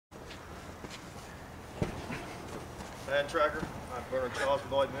Mantracker. I'm Bernard Charles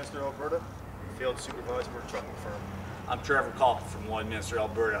from Lloydminster, Alberta, field supervisor for a trucking firm. I'm Trevor from Lloydminster,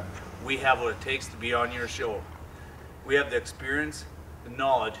 Alberta. We have what it takes to be on your show. We have the experience, the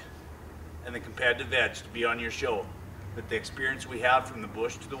knowledge, and the competitive edge to be on your show. With the experience we have from the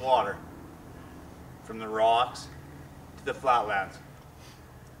bush to the water, from the rocks to the flatlands.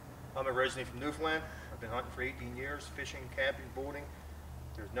 I'm originally from Newfoundland. I've been hunting for 18 years, fishing, camping, boating.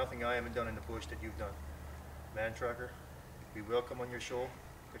 There's nothing I haven't done in the bush that you've done. Mantracker, we will come on your show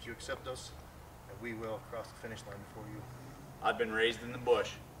if you accept us, and we will cross the finish line before you. I've been raised in the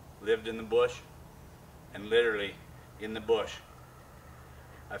bush, lived in the bush, and literally in the bush.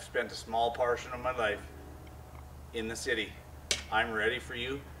 I've spent a small portion of my life in the city. I'm ready for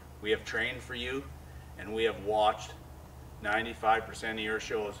you. We have trained for you, and we have watched 95% of your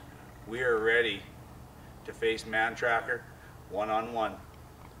shows. We are ready to face Mantracker one-on-one.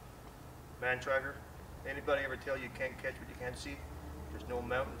 Mantracker, anybody ever tell you can't catch what you can't see? There's no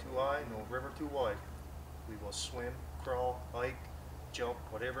mountain too high, no river too wide. We will swim, crawl, hike, jump,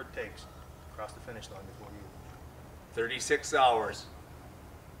 whatever it takes, across the finish line before you. 36 hours.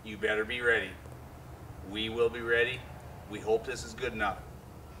 You better be ready. We will be ready. We hope this is good enough.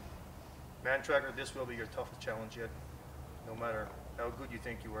 Mantracker, this will be your toughest challenge yet. No matter how good you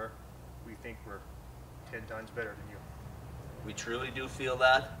think you are, we think we're 10 times better than you. We truly do feel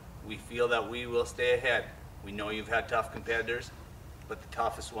that. We feel that we will stay ahead. We know you've had tough competitors, but the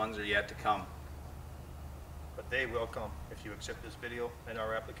toughest ones are yet to come. But they will come if you accept this video and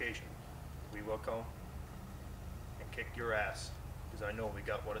our application. We will come and kick your ass, because I know we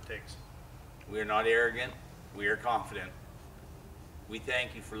got what it takes. We are not arrogant. We are confident. We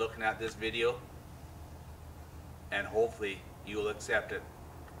thank you for looking at this video, and hopefully you will accept it.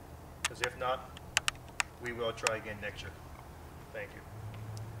 Because if not, we will try again next year. Thank you.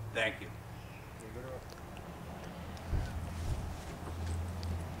 Thank you.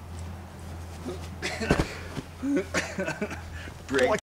 Great.